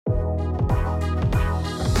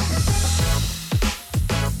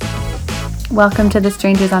Welcome to the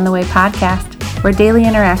Strangers on the Way podcast, where daily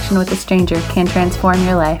interaction with a stranger can transform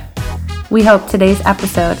your life. We hope today's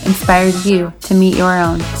episode inspires you to meet your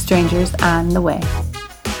own strangers on the way.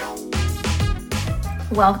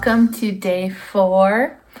 Welcome to day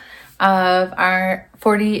 4 of our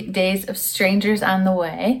 40 days of strangers on the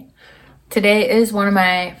way. Today is one of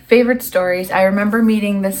my favorite stories. I remember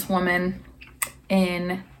meeting this woman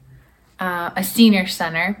in a senior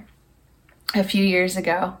center a few years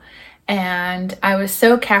ago, and I was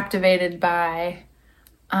so captivated by,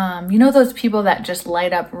 those people that just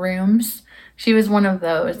light up rooms. She was one of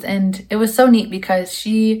those, and it was so neat because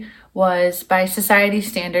she was, by society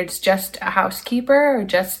standards, just a housekeeper or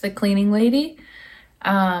just the cleaning lady,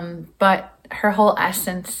 but her whole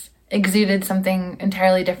essence exuded something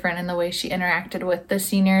entirely different in the way she interacted with the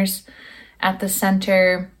seniors at the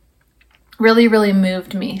center. Really, really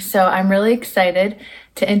moved me. So I'm really excited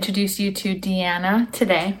to introduce you to Deanna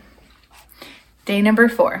today. Day number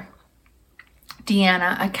 4.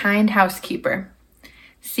 Deanna, a kind housekeeper.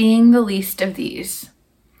 Seeing the least of these.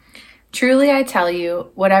 Truly I tell you,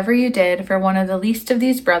 whatever you did for one of the least of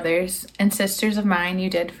these brothers and sisters of mine, you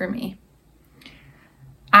did for me.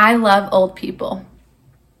 I love old people.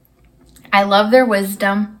 I love their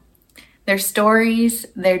wisdom, their stories,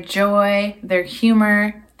 their joy, their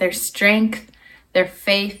humor, their strength, their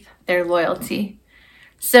faith, their loyalty.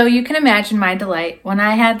 So you can imagine my delight when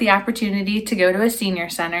I had the opportunity to go to a senior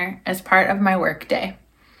center as part of my work day.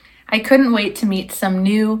 I couldn't wait to meet some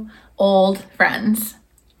new, old friends.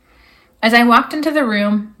 As I walked into the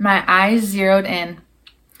room, my eyes zeroed in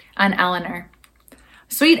on Eleanor.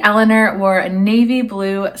 Sweet Eleanor wore a navy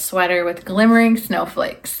blue sweater with glimmering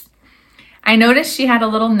snowflakes. I noticed she had a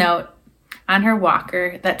little note on her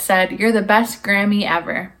walker that said, "You're the best Grammy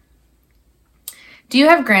ever." "Do you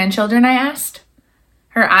have grandchildren?" I asked.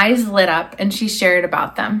 Her eyes lit up and she shared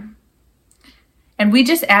about them. "And we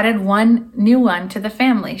just added one new one to the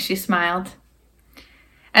family," she smiled.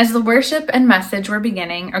 As the worship and message were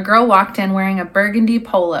beginning, a girl walked in wearing a burgundy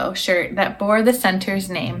polo shirt that bore the center's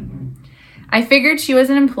name. I figured she was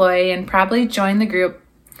an employee and probably joined the group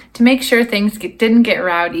to make sure things didn't get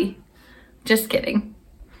rowdy. Just kidding.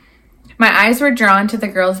 My eyes were drawn to the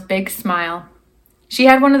girl's big smile. She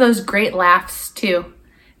had one of those great laughs, too.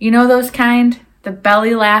 You know those kind? The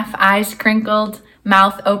belly laugh, eyes crinkled,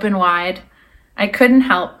 mouth open wide. I couldn't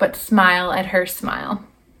help but smile at her smile.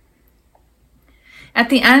 At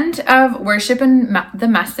the end of worship and the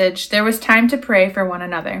message, there was time to pray for one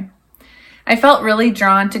another. I felt really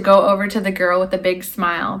drawn to go over to the girl with the big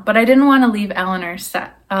smile, but I didn't want to leave Eleanor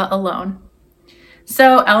alone.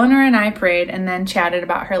 So Eleanor and I prayed and then chatted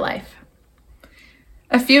about her life.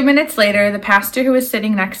 A few minutes later, the pastor who was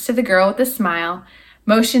sitting next to the girl with the smile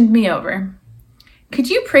motioned me over. "Could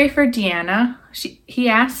you pray for Deanna?" he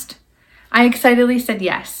asked. I excitedly said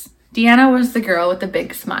yes. Deanna was the girl with the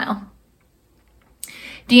big smile.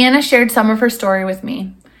 Deanna shared some of her story with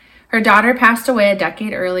me. Her daughter passed away a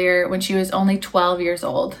decade earlier when she was only 12 years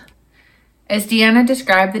old. As Deanna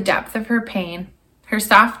described the depth of her pain, her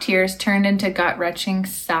soft tears turned into gut-wrenching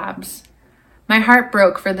sobs. My heart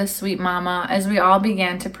broke for this sweet mama as we all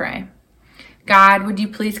began to pray. "God, would you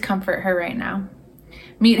please comfort her right now?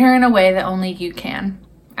 Meet her in a way that only you can,"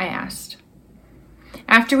 I asked.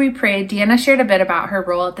 After we prayed, Deanna shared a bit about her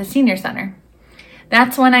role at the senior center.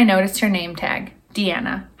 That's when I noticed her name tag,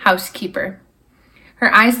 Deanna, housekeeper.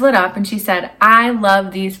 Her eyes lit up and she said, "I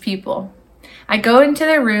love these people. I go into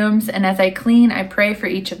their rooms and as I clean, I pray for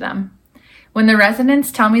each of them. When the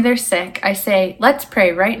residents tell me they're sick, I say, let's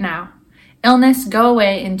pray right now. Illness, go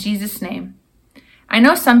away in Jesus' name." I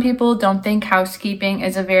know some people don't think housekeeping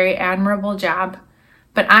is a very admirable job,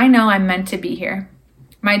 but I know I'm meant to be here.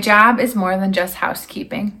 My job is more than just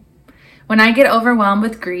housekeeping. When I get overwhelmed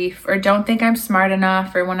with grief or don't think I'm smart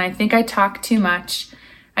enough or when I think I talk too much,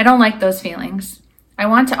 I don't like those feelings. I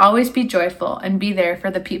want to always be joyful and be there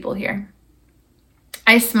for the people here.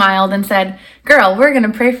 I smiled and said, "Girl, we're going to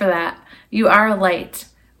pray for that. You are a light.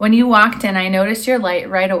 When you walked in, I noticed your light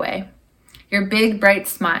right away. Your big, bright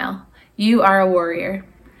smile. You are a warrior.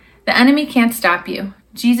 The enemy can't stop you.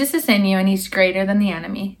 Jesus is in you and he's greater than the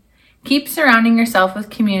enemy. Keep surrounding yourself with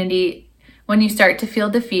community when you start to feel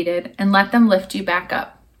defeated and let them lift you back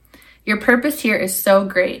up. Your purpose here is so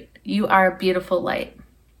great. You are a beautiful light."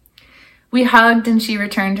 We hugged and she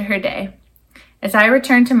returned to her day. As I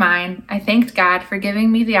returned to mine, I thanked God for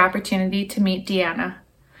giving me the opportunity to meet Deanna.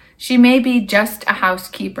 She may be just a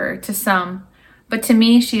housekeeper to some, but to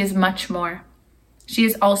me she is much more. She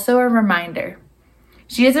is also a reminder.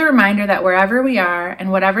 She is a reminder that wherever we are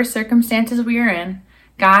and whatever circumstances we are in,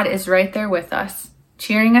 God is right there with us,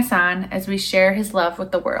 cheering us on as we share his love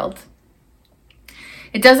with the world.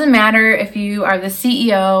 It doesn't matter if you are the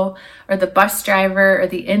CEO or the bus driver or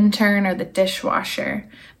the intern or the dishwasher,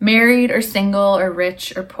 married or single or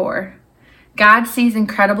rich or poor. God sees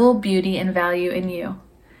incredible beauty and value in you.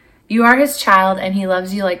 You are his child and he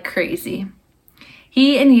loves you like crazy.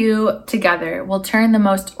 He and you together will turn the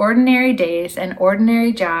most ordinary days and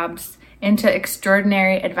ordinary jobs into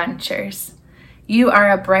extraordinary adventures. You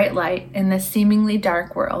are a bright light in this seemingly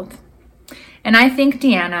dark world. And I think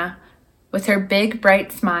Deanna, with her big,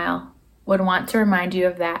 bright smile, would want to remind you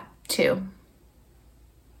of that too.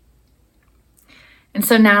 And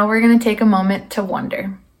so now we're going to take a moment to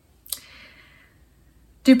wonder.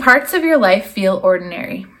 Do parts of your life feel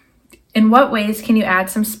ordinary? In what ways can you add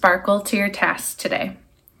some sparkle to your tasks today?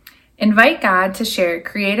 Invite God to share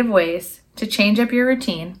creative ways to change up your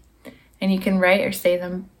routine, and you can write or say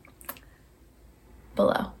them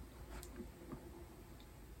below.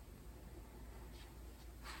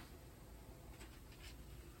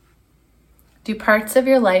 Do parts of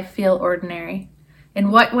your life feel ordinary?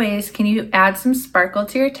 In what ways can you add some sparkle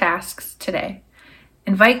to your tasks today?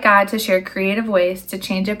 Invite God to share creative ways to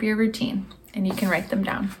change up your routine, and you can write them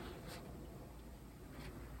down.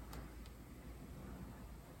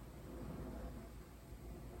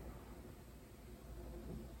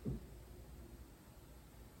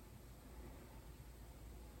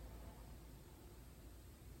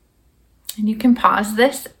 And you can pause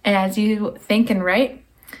this as you think and write.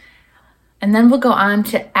 And then we'll go on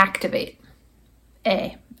to activate.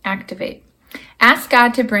 Activate. Ask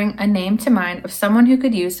God to bring a name to mind of someone who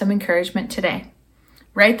could use some encouragement today.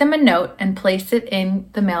 Write them a note and place it in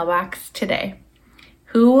the mailbox today.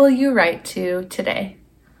 Who will you write to today?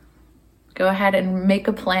 Go ahead and make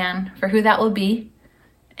a plan for who that will be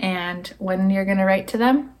and when you're going to write to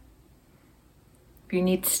them. If you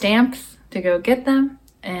need stamps, to go get them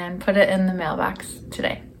and put it in the mailbox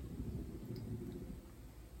today.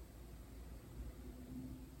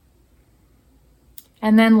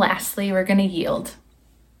 And then lastly, we're going to yield.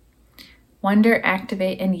 Wonder,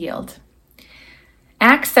 activate, and yield.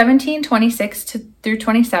 Acts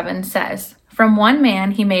 17:26-27 says, "From one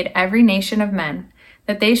man he made every nation of men,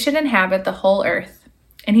 that they should inhabit the whole earth.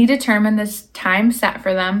 And he determined this time set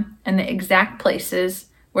for them and the exact places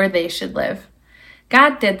where they should live.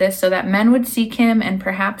 God did this so that men would seek him and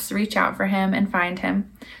perhaps reach out for him and find him,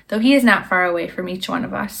 though he is not far away from each one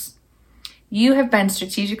of us. You have been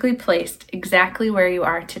strategically placed exactly where you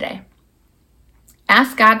are today."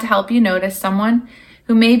 Ask God to help you notice someone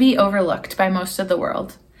who may be overlooked by most of the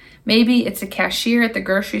world. Maybe it's a cashier at the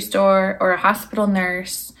grocery store, or a hospital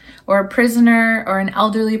nurse, or a prisoner, or an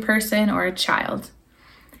elderly person, or a child.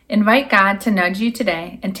 Invite God to nudge you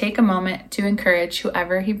today and take a moment to encourage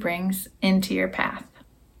whoever he brings into your path.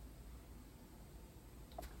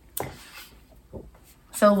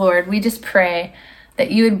 So Lord, we just pray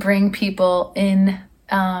that you would bring people in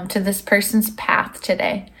to this person's path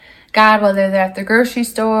today. God, whether they're at the grocery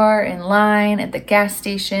store, in line, at the gas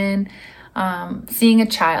station, seeing a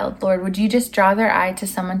child, Lord, would you just draw their eye to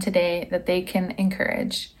someone today that they can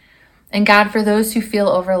encourage? And God, for those who feel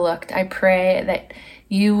overlooked, I pray that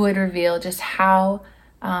you would reveal just how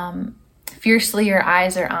fiercely your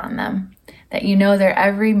eyes are on them, that you know their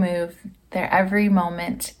every move, their every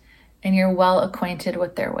moment, and you're well acquainted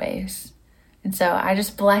with their ways. And so I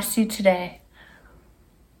just bless you today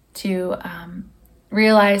to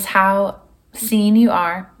realize how seen you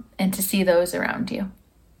are and to see those around you.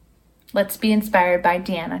 Let's be inspired by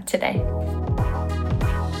Deanna today.